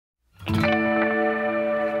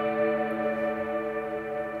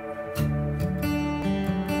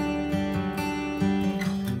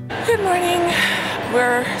Good morning.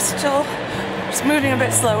 We're still just moving a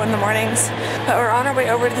bit slow in the mornings, but we're on our way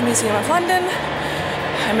over to the Museum of London.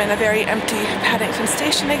 I'm in a very empty Paddington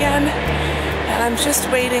station again, and I'm just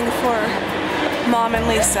waiting for Mom and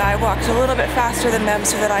Lisa. I walked a little bit faster than them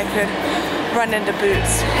so that I could run into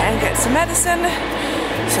Boots and get some medicine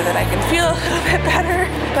so that I can feel a little bit better,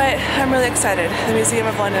 but I'm really excited. The Museum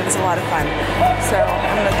of London is a lot of fun, so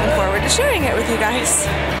I'm looking forward to sharing it with you guys.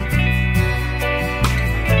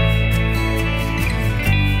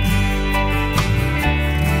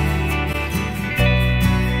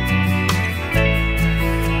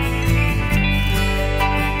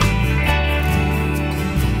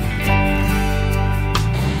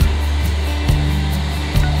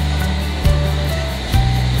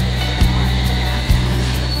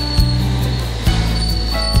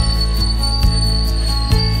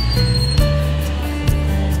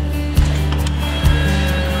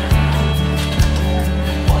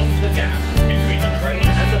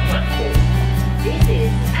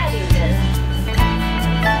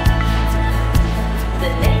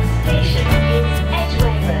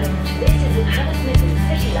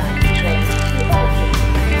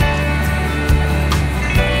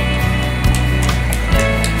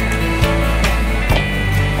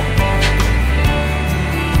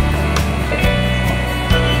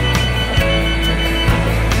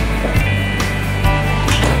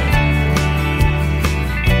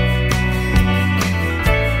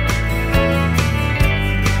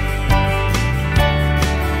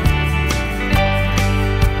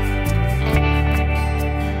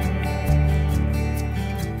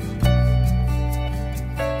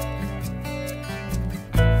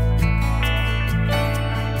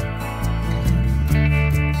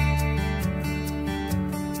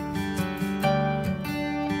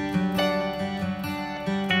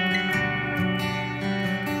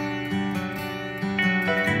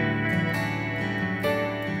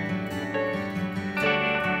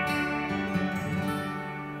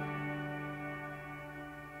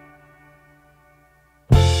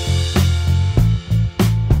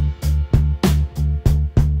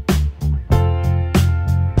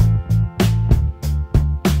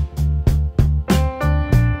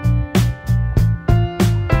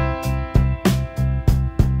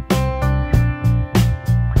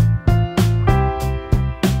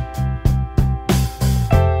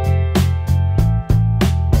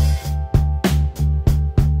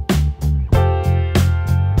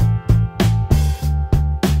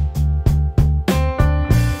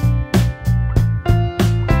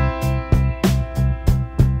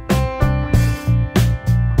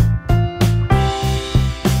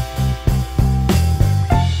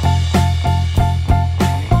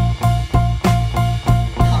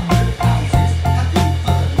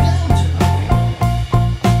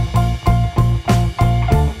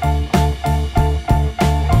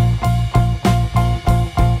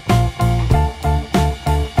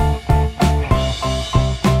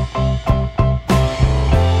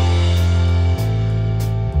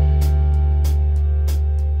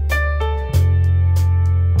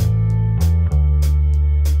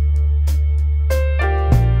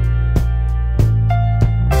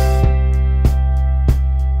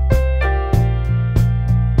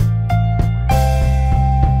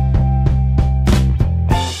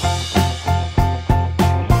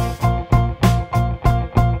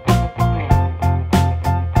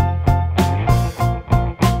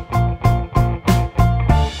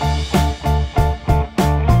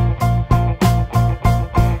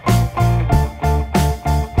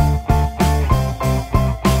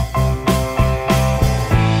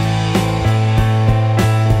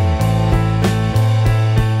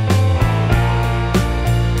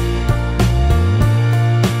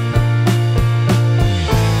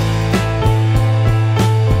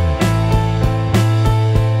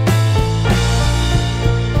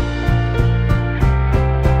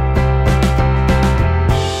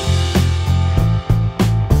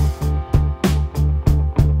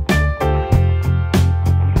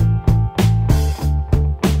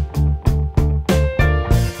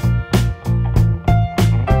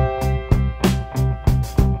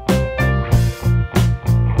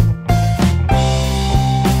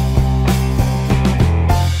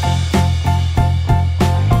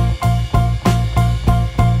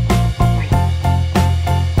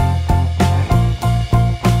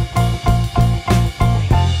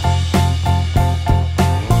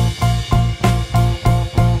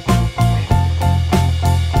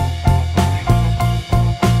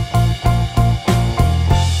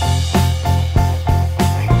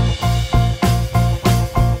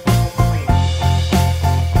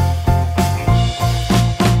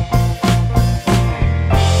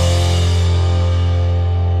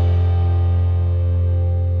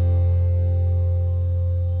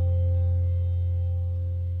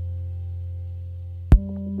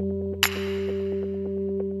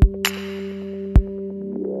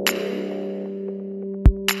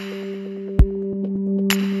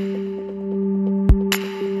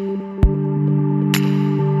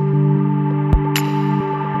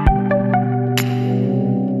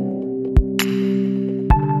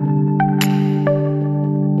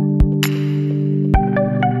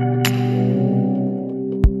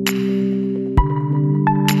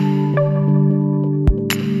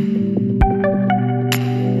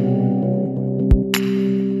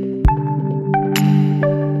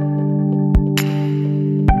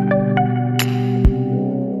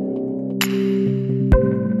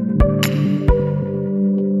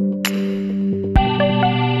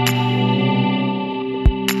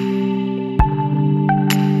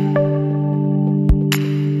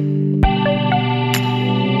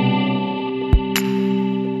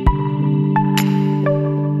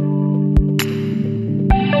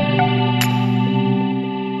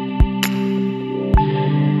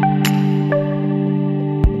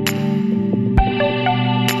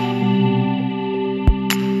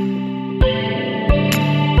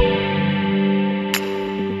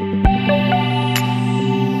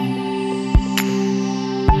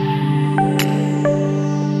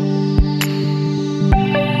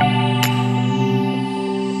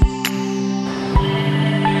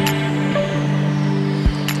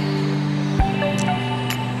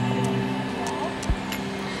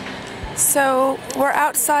 So we're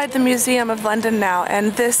outside the Museum of London now,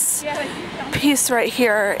 and this piece right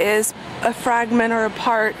here is a fragment or a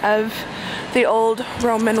part of the old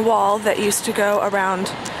Roman wall that used to go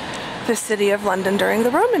around the city of London during the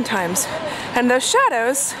Roman times. And those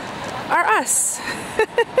shadows are us.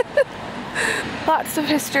 Lots of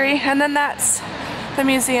history. And then that's the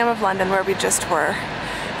Museum of London where we just were.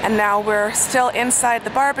 And now we're still inside the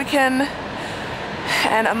Barbican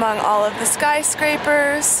and among all of the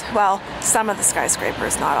skyscrapers. Well, some of the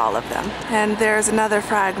skyscrapers, not all of them. And there's another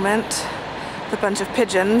fragment with a bunch of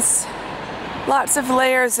pigeons. Lots of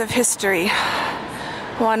layers of history,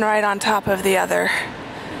 one right on top of the other.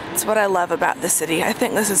 It's what I love about the city. I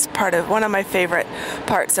think this is one of my favorite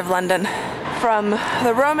parts of London. From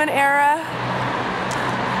the Roman era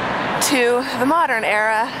to the modern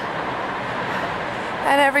era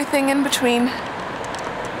and everything in between.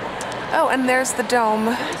 Oh, and there's the dome.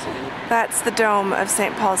 That's the dome of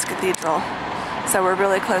St. Paul's Cathedral. So we're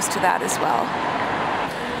really close to that as well.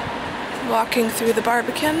 Walking through the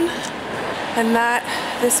Barbican, and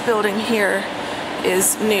this building here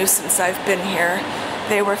is new since I've been here.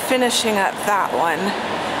 They were finishing up that one,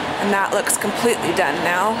 and that looks completely done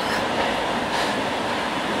now.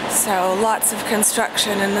 So lots of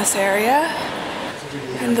construction in this area.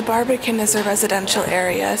 And the Barbican is a residential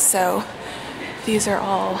area, so these are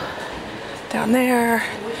all down there,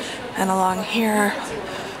 and along here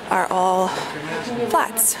are all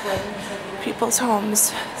flats, people's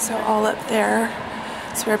homes. So all up there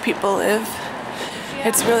is where people live.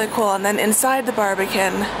 It's really cool. And then inside the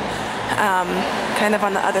Barbican, kind of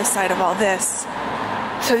on the other side of all this,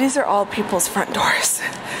 so these are all people's front doors.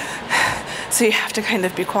 So you have to kind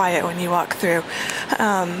of be quiet when you walk through.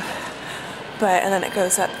 And then it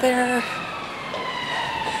goes up there.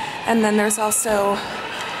 And then there's also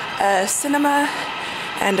a cinema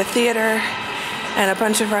and a theater and a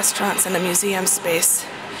bunch of restaurants and a museum space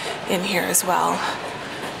in here as well.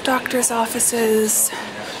 Doctors' offices,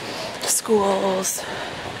 schools,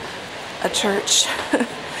 a church.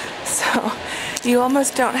 So you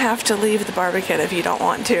almost don't have to leave the Barbican if you don't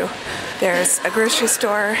want to. There's a grocery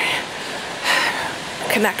store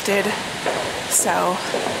connected, so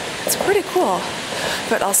it's pretty cool,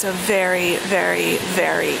 but also very, very,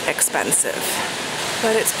 very expensive.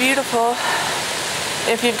 But it's beautiful.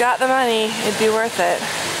 If you've got the money, it'd be worth it.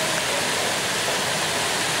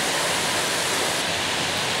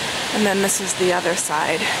 And then this is the other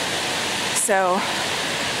side. So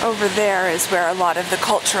over there is where a lot of the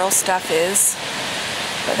cultural stuff is.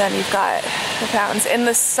 But then you've got the fountains. In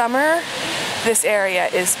the summer, this area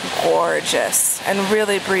is gorgeous and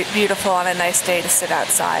really beautiful on a nice day to sit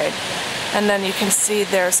outside. And then you can see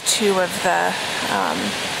there's two of the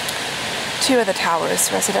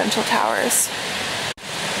towers, residential towers.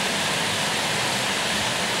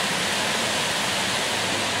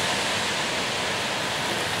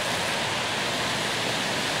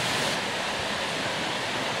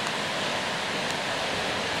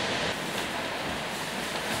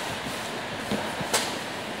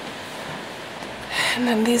 And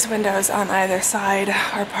then these windows on either side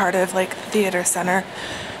are part of like the theater center.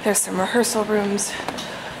 There's some rehearsal rooms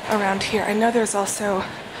around here. I know there's also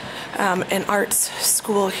an arts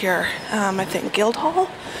school here, I think Guildhall,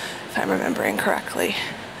 if I'm remembering correctly.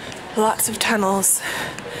 Lots of tunnels.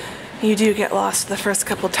 You do get lost the first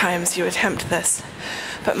couple times you attempt this.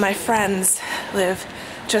 But my friends live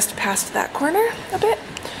just past that corner a bit,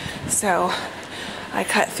 so I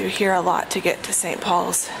cut through here a lot to get to St.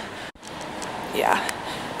 Paul's. Yeah,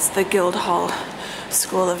 it's the Guildhall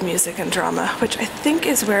School of Music and Drama, which I think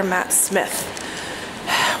is where Matt Smith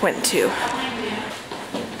went to.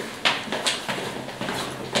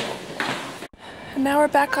 And now we're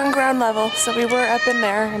back on ground level, so we were up in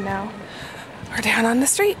there and now we're down on the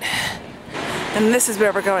street. And this is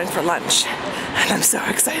where we're going for lunch, and I'm so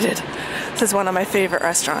excited. This is one of my favorite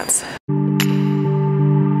restaurants.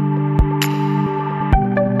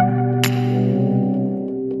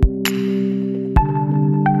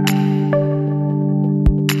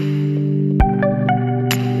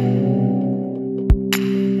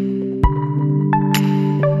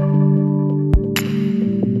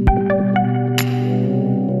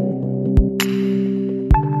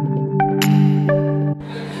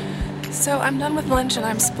 So I'm done with lunch and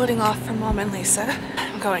I'm splitting off from Mom and Lisa.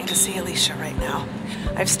 I'm going to see Alicia right now.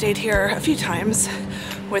 I've stayed here a few times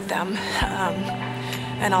with them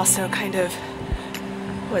and also kind of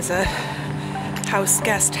was a house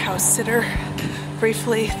sitter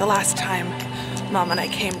briefly the last time Mom and I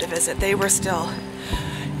came to visit. They were still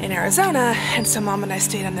in Arizona, and so Mom and I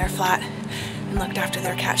stayed in their flat and looked after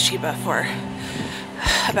their cat Sheba for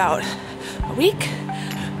about a week.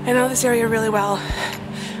 I know this area really well.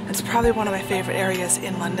 It's probably one of my favorite areas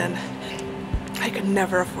in London. I could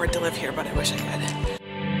never afford to live here, but I wish I could.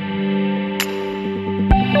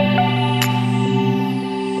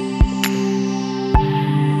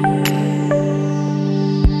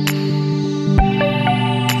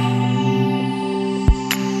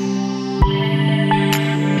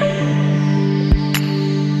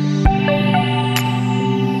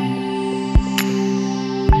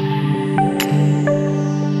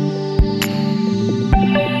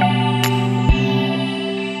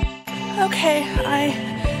 Okay, I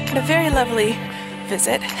had a very lovely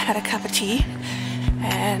visit, had a cup of tea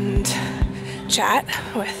and chat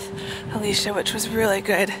with Alicia, which was really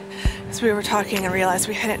good, as we were talking and realized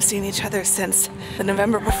we hadn't seen each other since the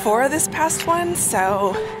November before this past one,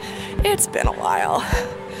 so it's been a while.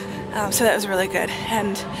 So that was really good,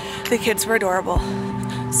 and the kids were adorable.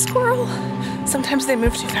 Squirrel! Sometimes they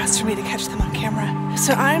move too fast for me to catch them on camera.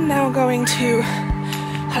 So I'm now going to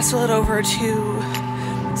hustle it over to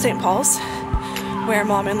St. Paul's, where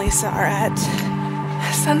Mom and Lisa are at.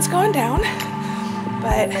 Sun's going down,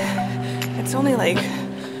 but it's only like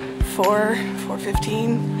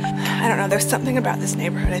 4:15. I don't know, there's something about this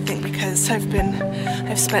neighborhood, I think, because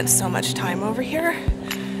I've spent so much time over here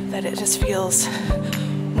that it just feels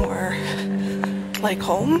more like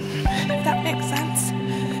home, if that makes sense.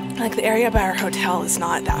 Like, the area by our hotel is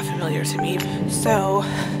not that familiar to me, so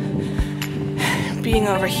being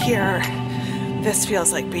over here, this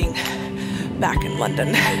feels like being back in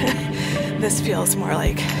London. This feels more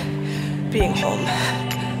like being home.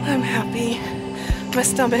 I'm happy. My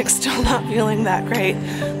stomach's still not feeling that great,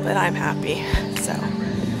 but I'm happy, so.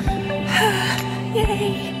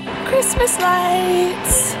 Yay! Christmas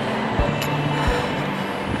lights!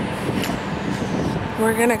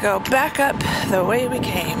 We're gonna go back up the way we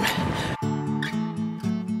came.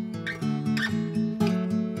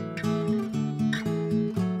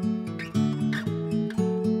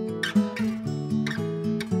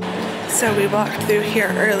 So we walked through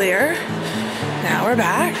here earlier. Now we're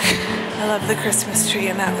back. I love the Christmas tree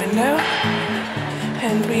in that window.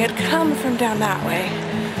 And we had come from down that way.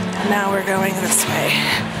 And now we're going this way.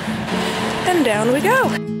 And down we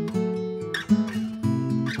go.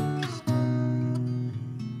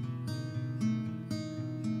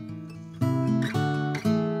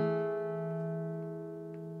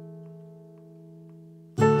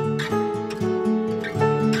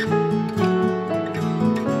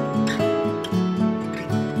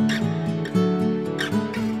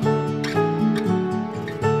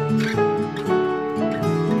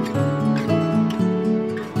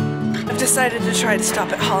 Decided to try to stop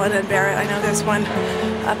at Holland and Barrett. I know there's one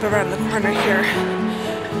up around the corner here,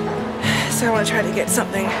 so I want to try to get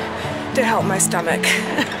something to help my stomach.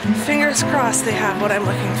 Fingers crossed they have what I'm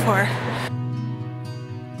looking for.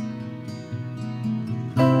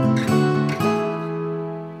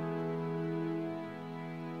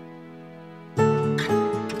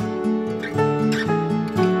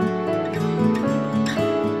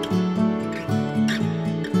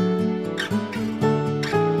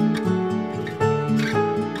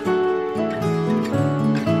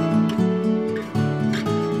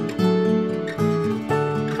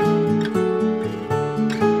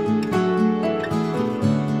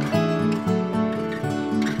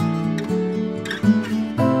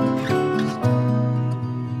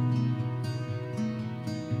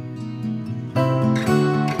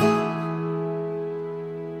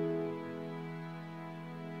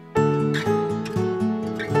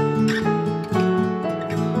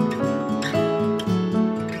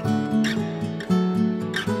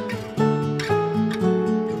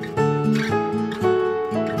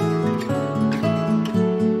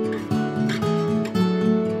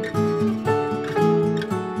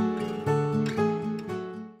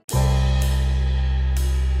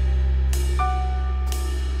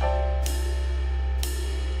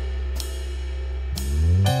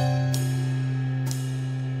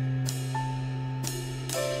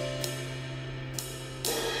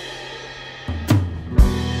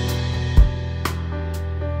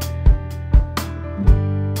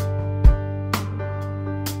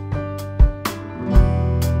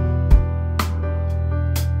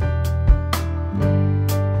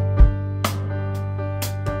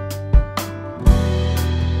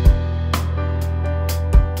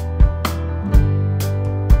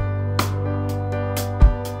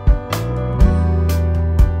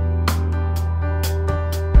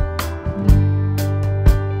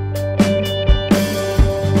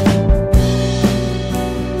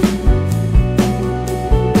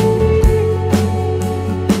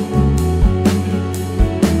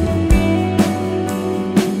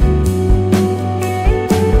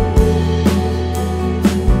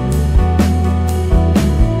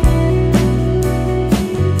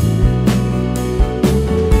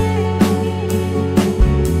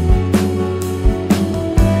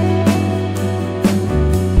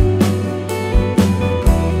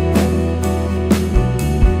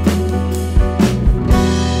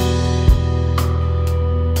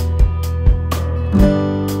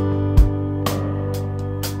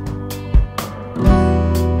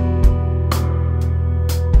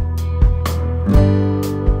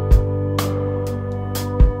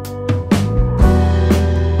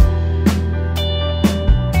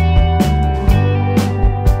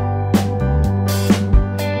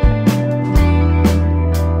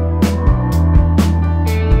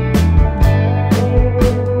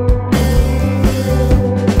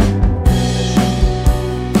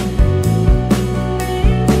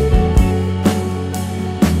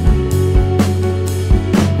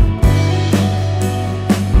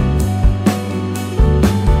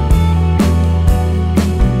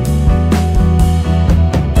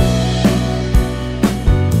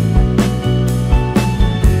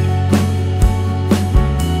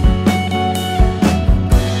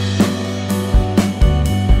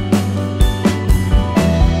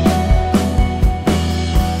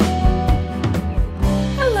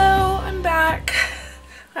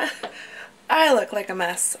 a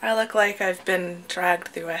mess. I look like I've been dragged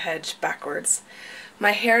through a hedge backwards.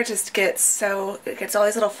 My hair just gets all these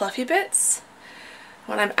little fluffy bits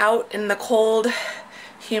when I'm out in the cold,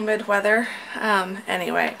 humid weather.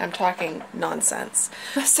 Anyway, I'm talking nonsense.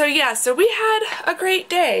 So yeah, so we had a great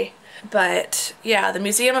day. But yeah, the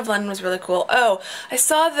Museum of London was really cool. Oh, I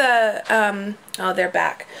saw the, oh, they're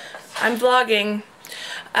back. I'm vlogging.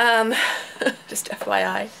 Just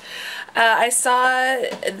FYI. I saw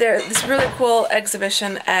this really cool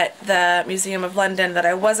exhibition at the Museum of London that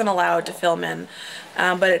I wasn't allowed to film in,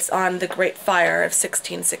 but it's on the Great Fire of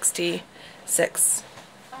 1666,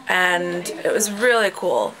 and it was really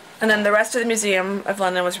cool. And then the rest of the Museum of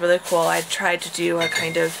London was really cool. I tried to do a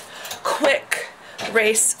kind of quick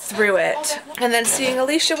race through it, and then seeing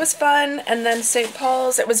Alicia was fun, and then St.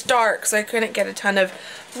 Paul's, it was dark so I couldn't get a ton of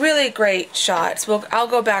really great shots. I'll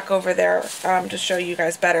go back over there to show you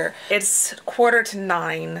guys better. It's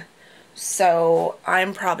 8:45, so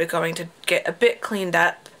I'm probably going to get a bit cleaned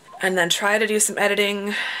up and then try to do some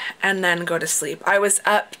editing and then go to sleep. I was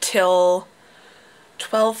up till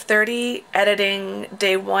 12:30 editing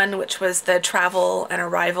day 1, which was the travel and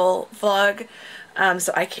arrival vlog.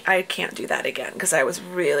 So I can't do that again because I was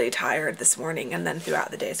really tired this morning and then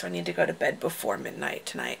throughout the day, so I need to go to bed before midnight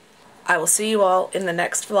tonight. I will see you all in the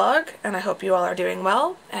next vlog, and I hope you all are doing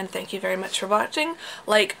well, and thank you very much for watching.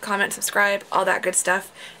 Like, comment, subscribe, all that good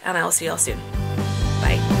stuff, and I will see you all soon.